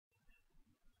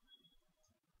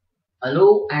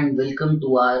Hello and welcome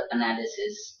to our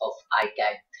analysis of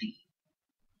iCAT03.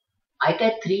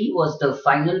 iCAT3 was the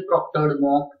final proctored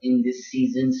mock in this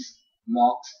season's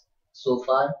mocks so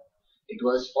far. It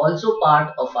was also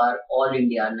part of our All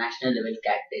India National Level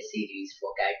CAT test series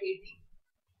for CAT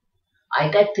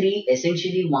 18. iCAT3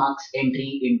 essentially marks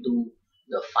entry into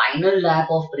the final lap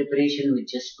of preparation with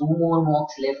just two more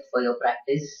mocks left for your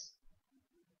practice.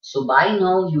 So by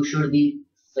now you should be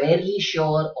fairly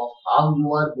sure of how you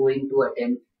are going to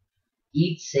attempt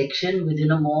each section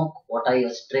within a mock, what are your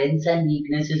strengths and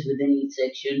weaknesses within each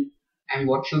section, and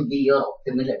what should be your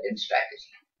optimal attempt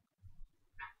strategy.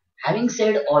 Having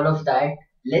said all of that,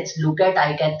 let's look at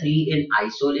iCAT3 in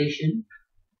isolation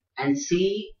and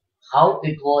see how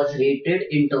it was rated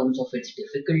in terms of its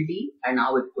difficulty and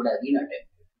how it could have been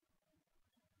attempted.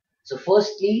 So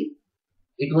firstly,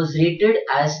 it was rated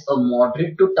as a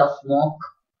moderate to tough mock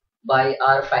by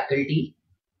our faculty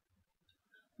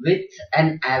with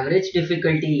an average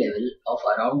difficulty level of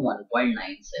around 1.97.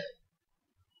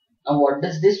 Now what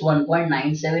does this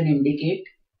 1.97 indicate?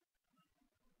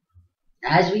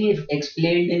 As we have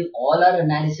explained in all our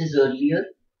analysis earlier,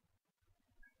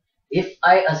 if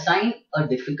I assign a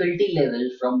difficulty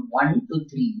level from 1 to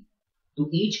 3 to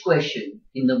each question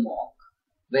in the mock,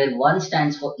 where 1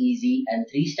 stands for easy and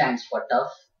 3 stands for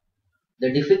tough,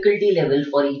 the difficulty level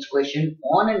for each question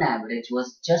on an average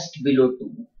was just below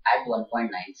 2 at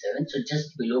 1.97, so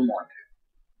just below moderate.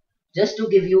 Just to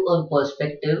give you a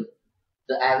perspective,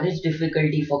 the average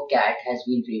difficulty for CAT has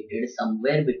been rated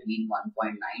somewhere between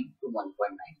 1.9 to 1.95.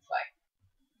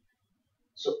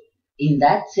 So in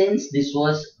that sense, this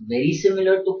was very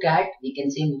similar to CAT. We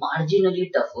can say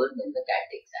marginally tougher than the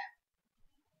CAT exam.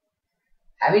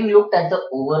 Having looked at the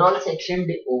overall section,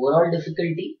 the overall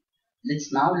difficulty,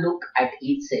 let's now look at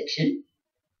each section.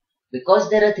 Because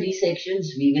there are 3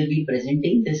 sections, we will be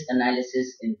presenting this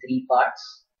analysis in 3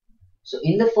 parts. So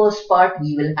in the first part,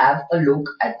 we will have a look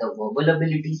at the verbal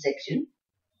ability section.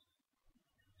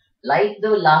 Like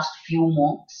the last few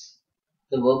mocks,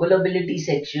 the verbal ability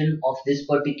section of this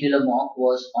particular mock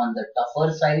was on the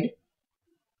tougher side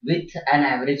with an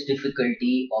average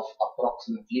difficulty of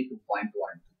approximately 2.12.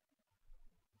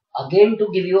 Again, to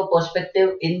give you a perspective,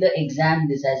 in the exam,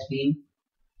 this has been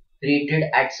rated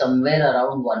at somewhere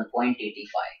around 1.85.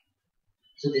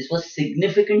 So this was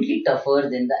significantly tougher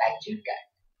than the actual CAT.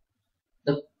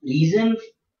 The reason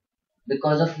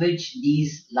because of which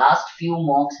these last few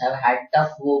mocks have had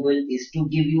tough verbal is to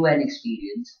give you an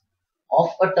experience of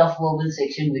a tough verbal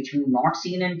section which we've not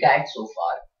seen in CAT so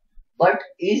far, but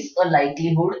is a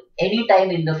likelihood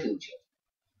anytime in the future.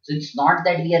 So it's not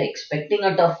that we are expecting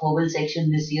a tough verbal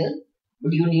section this year,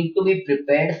 but you need to be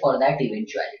prepared for that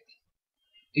eventuality.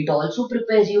 It also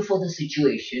prepares you for the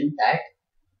situation that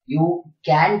you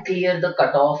can clear the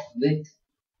cutoff with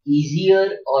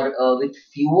easier or with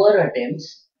fewer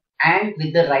attempts and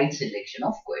with the right selection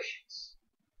of questions.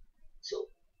 So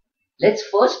let's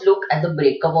first look at the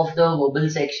breakup of the verbal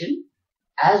section.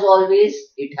 As always,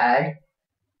 it had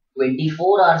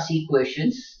 24 RC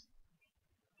questions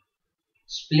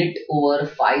split over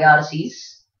 5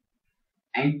 RCs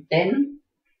and 10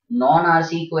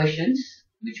 non-RC questions,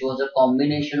 which was a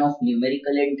combination of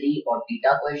numerical entry or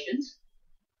data questions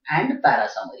and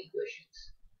para-summary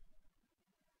questions.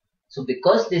 So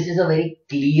because this is a very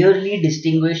clearly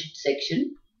distinguished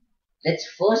section, let's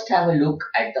first have a look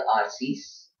at the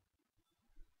RCs.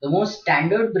 The most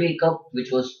standard breakup,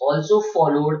 which was also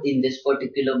followed in this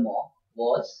particular mock,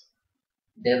 was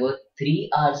there were 3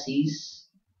 RCs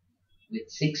with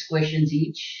 6 questions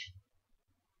each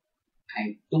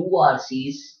and 2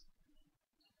 RCs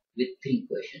with 3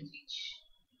 questions each.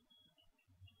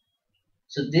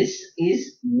 So this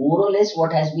is more or less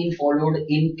what has been followed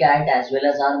in CAT as well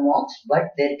as our mocks,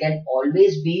 but there can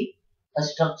always be a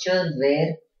structure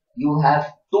where you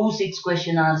have 2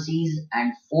 6-question RCs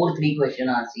and 4 3-question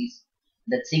RCs,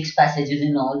 that's 6 passages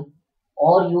in all,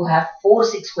 or you have 4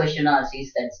 6-question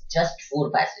RCs, that's just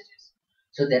 4 passages.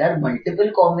 So there are multiple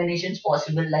combinations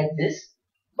possible like this,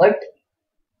 but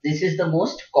this is the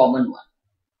most common one.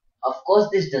 Of course,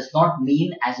 this does not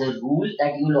mean as a rule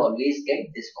that you will always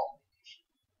get this combination.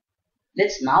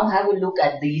 Let's now have a look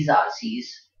at these RCs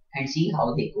and see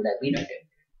how they could have been attempted.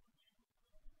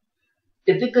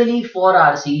 Typically for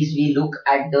RCs, we look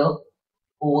at the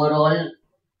overall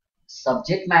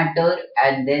subject matter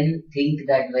and then think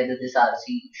that whether this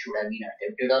RC should have been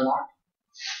attempted or not.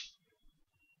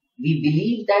 We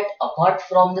believe that apart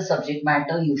from the subject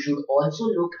matter, you should also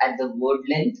look at the word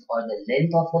length or the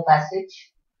length of the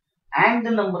passage and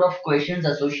the number of questions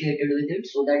associated with it,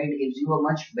 so that it gives you a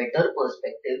much better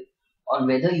perspective on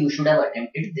whether you should have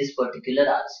attempted this particular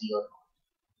RC or not.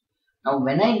 Now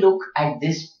when I look at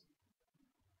this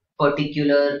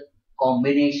particular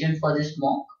combination for this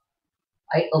mock,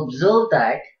 I observe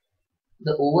that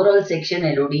the overall section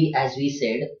LOD, as we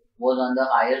said, was on the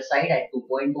higher side at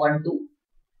 2.12,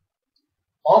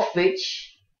 of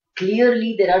which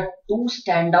clearly there are two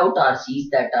standout RCs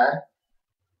that are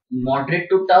moderate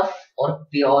to tough or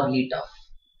purely tough.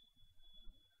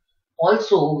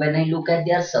 Also, when I look at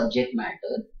their subject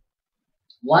matter,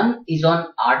 one is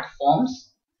on art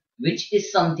forms, which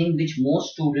is something which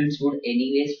most students would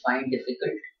anyways find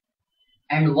difficult,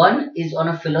 and one is on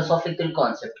a philosophical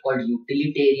concept called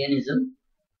utilitarianism,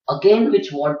 again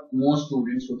which what most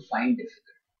students would find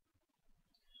difficult.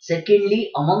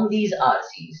 Secondly, among these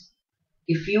RCs,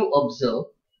 if you observe,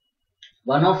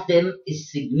 one of them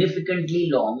is significantly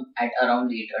long at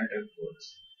around 800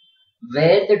 words,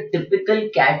 where the typical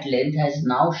cat length has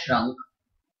now shrunk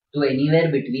to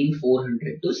anywhere between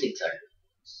 400 to 600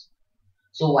 words.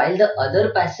 So while the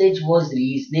other passage was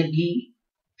reasonably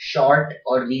short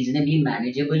or reasonably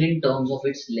manageable in terms of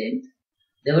its length,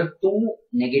 there were two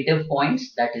negative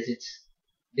points, that is its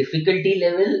difficulty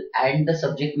level and the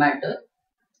subject matter.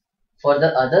 For the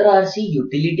other RC,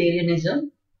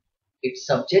 utilitarianism, its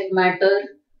subject matter,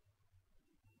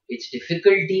 its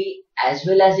difficulty, as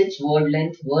well as its word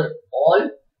length were all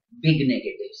big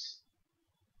negatives.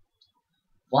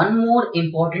 One more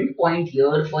important point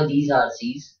here for these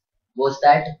RCs was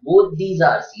that both these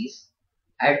RCs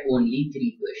had only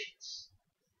 3 questions.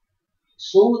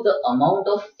 So the amount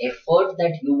of effort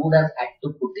that you would have had to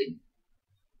put in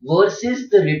versus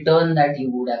the return that you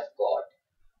would have got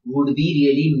would be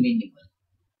really minimal.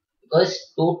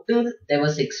 Because total there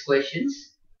were 6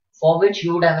 questions for which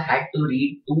you would have had to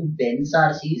read 2 dense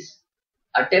RCs,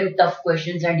 attempt tough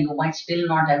questions, and you might still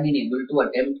not have been able to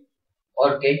attempt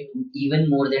or get even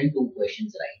more than 2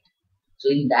 questions right. So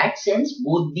in that sense,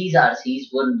 both these RCs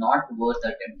were not worth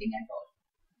attempting at all.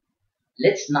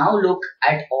 Let's now look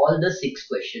at all the 6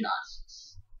 question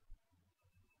RCs.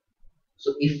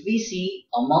 So if we see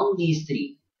among these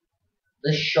 3,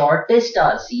 the shortest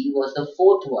RC was the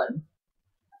 4th one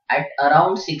at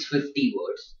around 650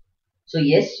 words. So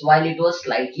yes, while it was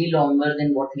slightly longer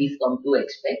than what we've come to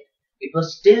expect, it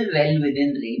was still well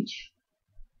within range.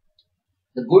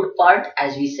 The good part,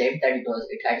 as we said, that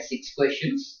it had 6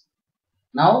 questions.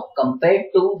 Now compared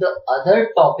to the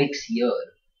other topics here,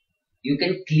 you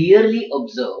can clearly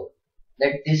observe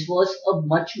that this was a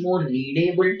much more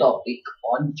readable topic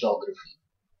on geography.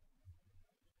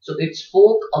 So it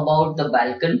spoke about the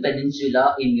Balkan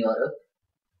Peninsula in Europe,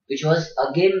 which was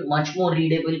again much more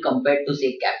readable compared to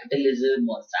say capitalism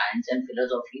or science and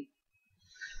philosophy.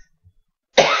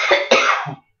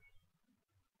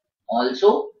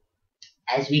 Also,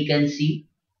 as we can see,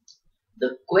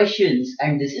 the questions,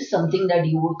 and this is something that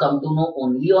you would come to know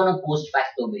only on a post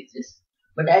facto basis,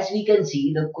 but as we can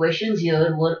see, the questions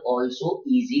here were also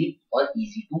easy or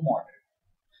easy to moderate,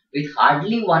 with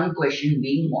hardly one question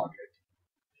being moderate.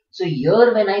 So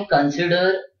here when I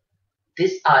consider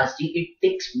this RC, it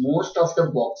ticks most of the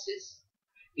boxes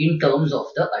in terms of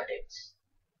the attempts.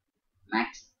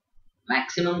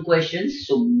 Maximum questions,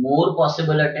 so more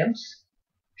possible attempts,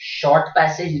 short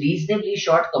passage, reasonably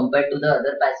short compared to the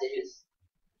other passages,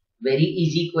 very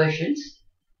easy questions,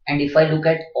 and if I look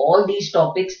at all these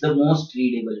topics, the most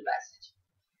readable passage.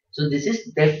 So this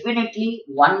is definitely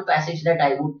one passage that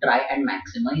I would try and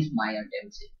maximize my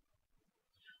attempts in.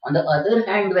 On the other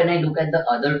hand, when I look at the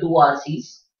other 2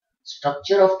 RCs,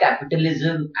 structure of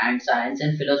capitalism and science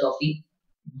and philosophy,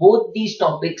 both these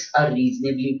topics are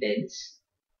reasonably dense,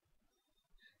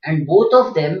 and both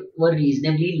of them were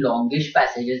reasonably longish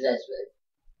passages as well.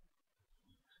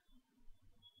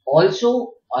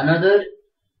 Also, another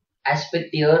aspect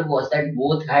here was that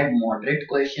both had moderate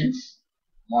questions,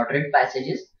 moderate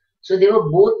passages. So they were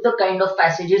both the kind of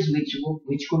passages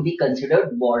which could be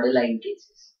considered borderline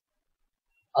cases.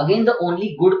 Again, the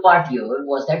only good part here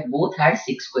was that both had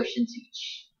 6 questions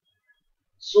each.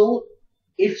 So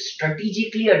if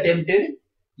strategically attempted,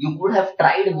 you could have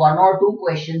tried 1 or 2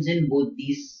 questions in both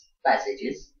these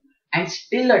passages and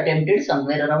still attempted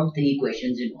somewhere around 3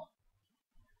 questions in all.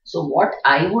 So what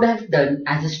I would have done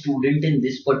as a student in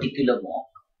this particular mock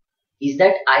is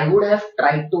that I would have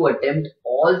tried to attempt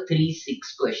all 3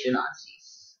 6 question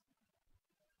RCs,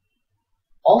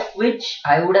 of which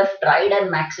I would have tried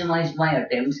and maximized my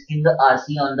attempts in the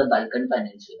RC on the Balkan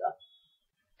Peninsula,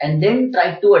 and then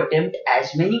tried to attempt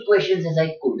as many questions as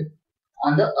I could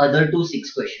on the other 2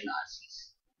 6 question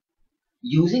RCs.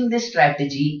 Using this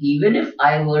strategy, even if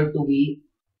I were to be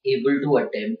able to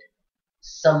attempt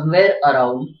somewhere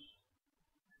around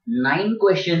 9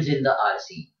 questions in the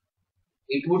RC,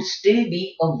 it would still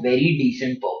be a very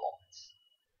decent performance.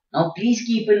 Now please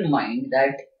keep in mind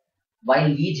that while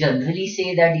we generally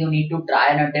say that you need to try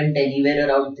and attempt anywhere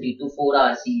around 3 to 4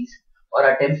 RCs or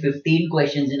attempt 15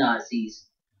 questions in RCs,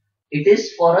 it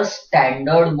is for a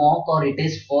standard mock or it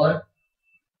is for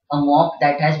a mock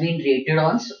that has been rated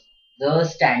on the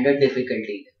standard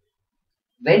difficulty.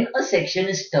 When a section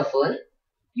is tougher,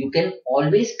 you can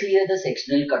always clear the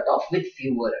sectional cutoff with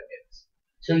fewer attempts.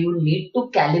 So you need to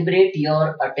calibrate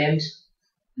your attempts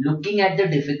looking at the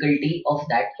difficulty of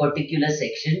that particular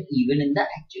section even in the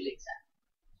actual exam.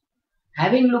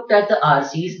 Having looked at the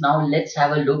RCs, now let's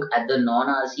have a look at the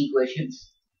non-RC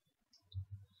questions.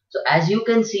 So as you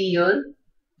can see here,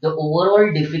 the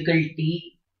overall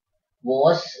difficulty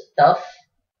was tough,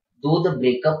 though the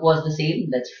breakup was the same.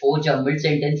 That's 4 jumbled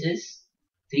sentences,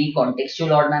 3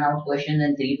 contextual odd man out questions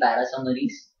and 3 para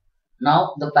summaries.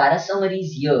 Now the para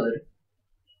summaries here,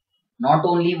 not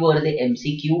only were they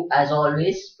MCQ as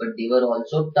always, but they were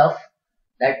also tough.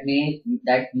 That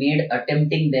made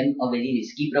attempting them a very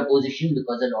risky proposition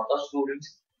because a lot of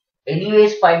students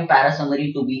anyways find para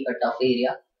summary to be a tough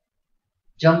area.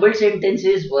 Jumbled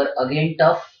sentences were again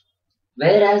tough,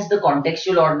 whereas the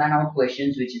contextual odd man out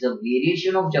questions, which is a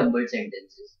variation of jumbled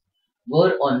sentences,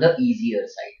 were on the easier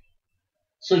side.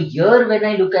 So here when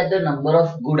I look at the number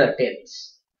of good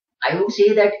attempts, I would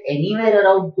say that anywhere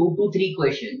around 2 to 3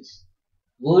 questions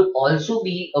would also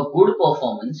be a good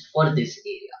performance for this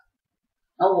area.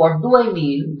 Now what do I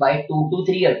mean by 2 to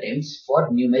 3 attempts for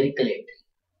numerical entry?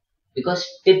 Because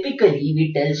typically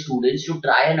we tell students to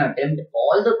try and attempt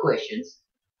all the questions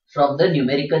from the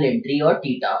numerical entry or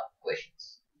theta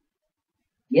questions.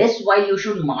 Yes, while you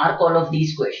should mark all of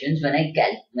these questions, when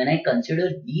I consider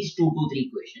these 2 to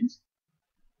 3 questions,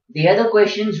 they are the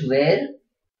questions where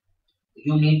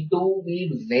you need to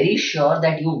be very sure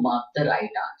that you mark the right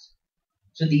answer.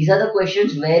 So these are the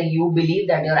questions where you believe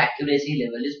that your accuracy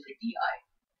level is pretty high.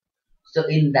 So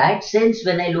in that sense,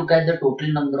 when I look at the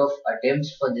total number of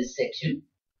attempts for this section,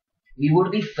 we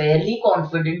would be fairly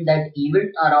confident that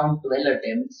even around 12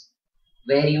 attempts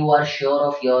where you are sure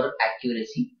of your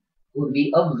accuracy would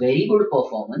be a very good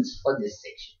performance for this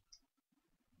section.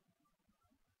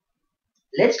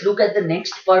 Let's look at the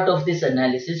next part of this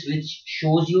analysis, which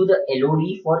shows you the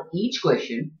LOD for each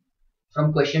question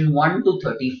from question 1 to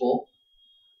 34.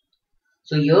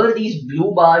 So here these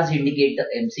blue bars indicate the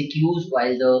MCQs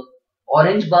while the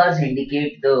orange bars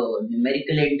indicate the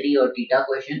numerical entry or theta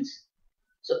questions.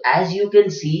 So as you can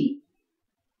see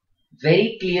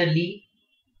very clearly,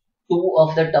 2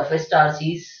 of the toughest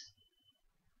RCs,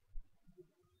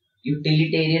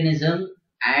 utilitarianism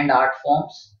and art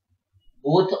forms,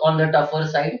 both on the tougher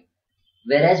side.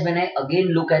 Whereas when I again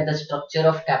look at the structure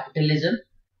of capitalism,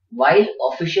 while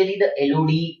officially the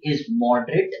LOD is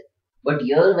moderate, but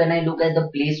here when I look at the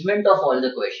placement of all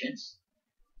the questions,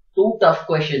 2 tough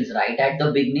questions right at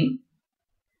the beginning,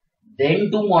 then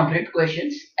 2 moderate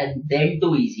questions and then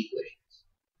 2 easy questions.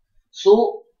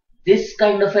 So this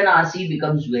kind of an RC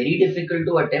becomes very difficult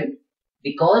to attempt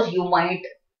because you might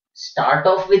start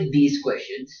off with these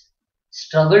questions,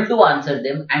 struggle to answer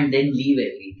them and then leave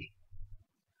everything.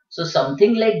 So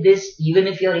something like this, even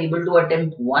if you are able to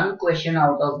attempt 1 question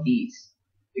out of these,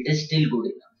 it is still good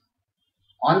enough.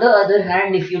 On the other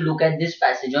hand, if you look at this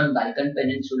passage on Balkan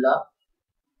Peninsula,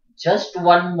 just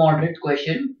 1 moderate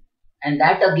question and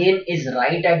that again is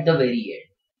right at the very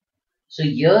end. So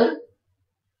here,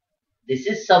 this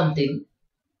is something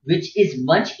which is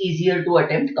much easier to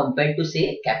attempt compared to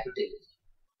say capitalism.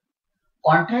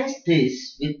 Contrast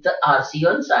this with the RC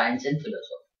on science and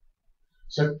philosophy.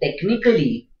 So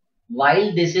technically,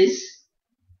 while this is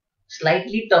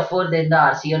slightly tougher than the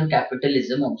RC on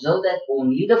capitalism, observe that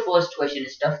only the first question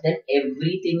is tough, then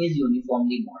everything is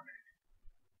uniformly moderate.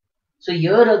 So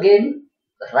here again,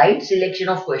 right selection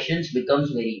of questions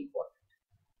becomes very important.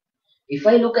 If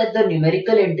I look at the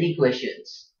numerical entry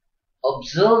questions,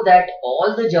 observe that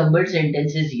all the jumbled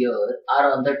sentences here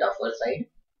are on the tougher side,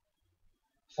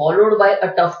 followed by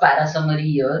a tough para summary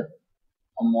here,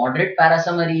 a moderate para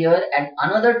summary here, and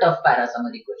another tough para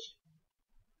summary question.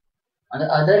 On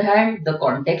the other hand, the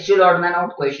contextual odd man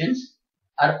out questions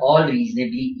are all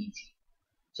reasonably easy.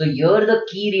 So here the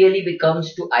key really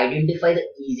becomes to identify the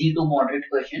easy to moderate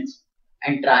questions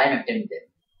and try and attempt them.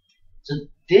 So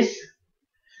this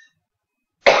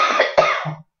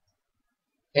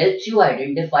helps you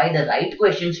identify the right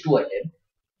questions to attempt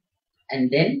and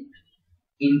then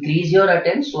increase your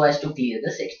attempts so as to clear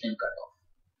the sectional cutoff.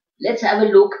 Let's have a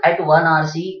look at one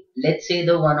RC, let's say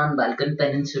the one on Balkan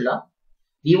Peninsula.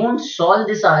 We won't solve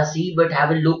this RC but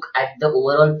have a look at the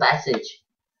overall passage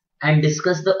and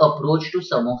discuss the approach to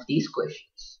some of these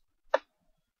questions.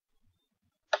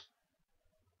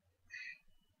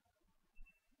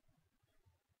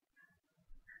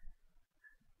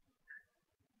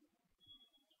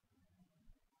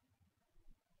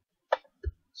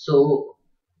 So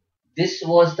this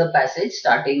was the passage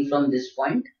starting from this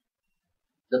point.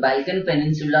 The Balkan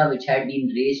Peninsula, which had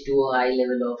been raised to a high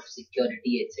level of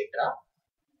security, etc.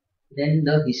 Then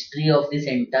the history of this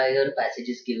entire passage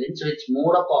is given. So it's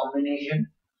more a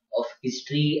combination of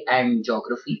history and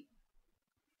geography.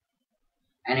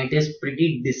 And it is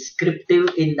pretty descriptive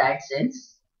in that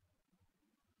sense.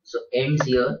 So ends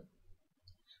here.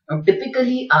 Now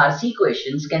typically RC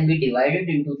questions can be divided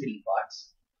into three parts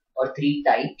or three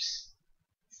types.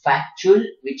 Factual,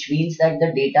 which means that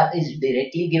the data is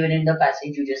directly given in the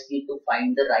passage, you just need to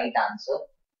find the right answer.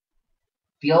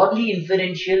 Purely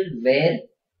inferential, where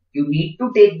you need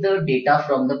to take the data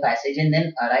from the passage and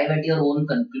then arrive at your own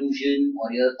conclusion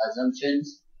or your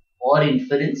assumptions or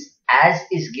inference as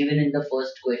is given in the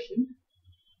first question,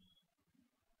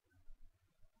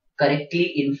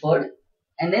 correctly inferred.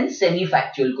 And then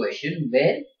semi-factual question,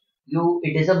 where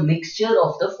it is a mixture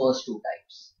of the first two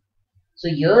types. So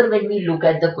here when we look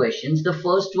at the questions, the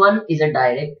first one is a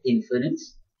direct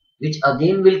inference, which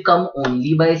again will come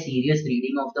only by serious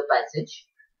reading of the passage.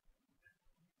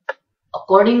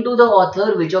 According to the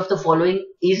author, which of the following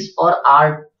is or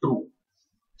are true?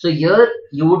 So here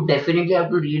you would definitely have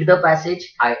to read the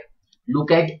passage, look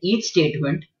at each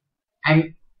statement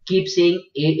and keep saying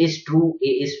A is true, A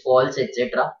is false,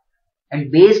 etc.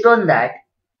 And based on that,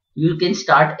 you can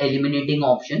start eliminating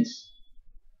options.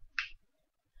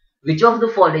 Which of the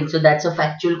following, so that's a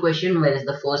factual question, whereas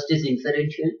the first is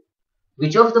inferential.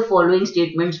 Which of the following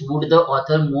statements would the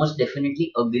author most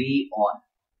definitely agree on?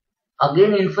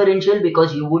 Again inferential,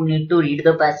 because you would need to read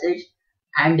the passage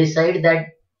and decide that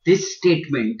this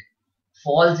statement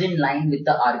falls in line with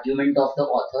the argument of the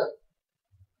author.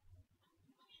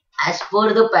 As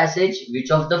per the passage,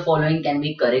 which of the following can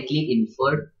be correctly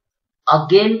inferred?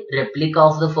 Again, replica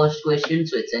of the first question,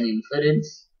 so it's an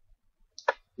inference.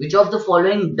 Which of the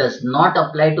following does not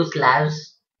apply to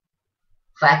Slavs?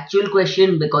 Factual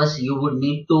question, because you would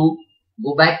need to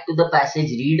go back to the passage,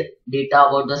 read data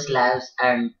about the Slavs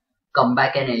and come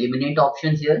back and eliminate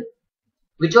options here.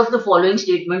 Which of the following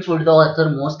statements would the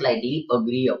author most likely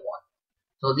agree upon?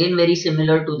 So again, very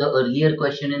similar to the earlier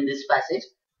question in this passage.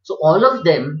 So all of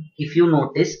them, if you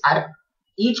notice, are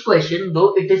each question,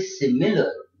 though it is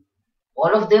similar,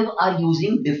 all of them are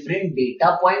using different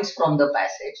data points from the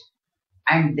passage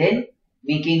and then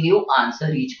making you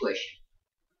answer each question.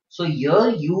 So here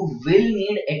you will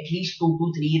need at least 2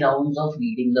 to 3 rounds of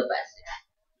reading the passage.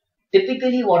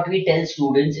 Typically what we tell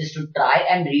students is to try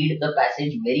and read the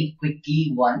passage very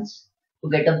quickly once to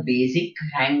get a basic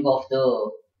hang of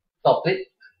the topic.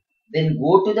 Then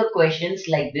go to the questions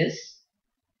like this.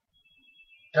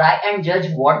 Try and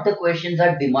judge what the questions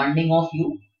are demanding of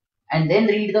you, and then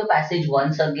read the passage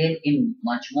once again in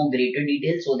much more greater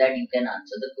detail so that you can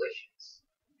answer the questions.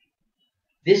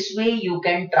 This way you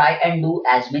can try and do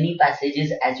as many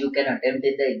passages as you can attempt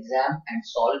in the exam and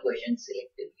solve questions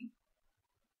selectively.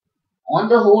 On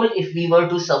the whole, if we were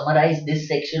to summarize this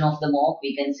section of the mock,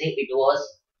 we can say it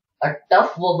was a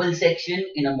tough verbal section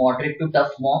in a moderate to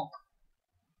tough mock.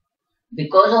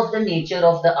 Because of the nature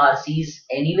of the RCs,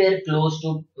 anywhere close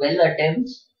to 12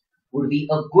 attempts would be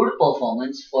a good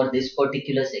performance for this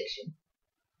particular section.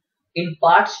 In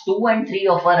parts 2 and 3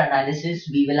 of our analysis,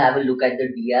 we will have a look at the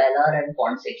DILR and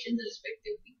font sections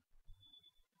respectively.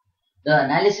 The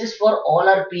analysis for all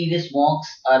our previous mocks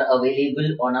are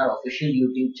available on our official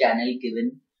YouTube channel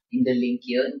given in the link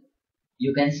here.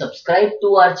 You can subscribe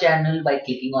to our channel by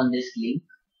clicking on this link.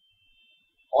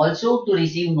 Also, to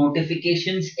receive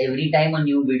notifications every time a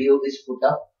new video is put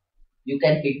up, you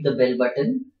can hit the bell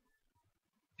button.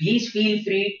 Please feel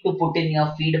free to put in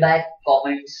your feedback,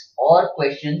 comments or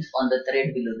questions on the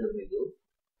thread below the video.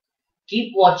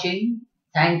 Keep watching.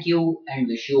 Thank you and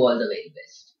wish you all the very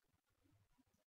best.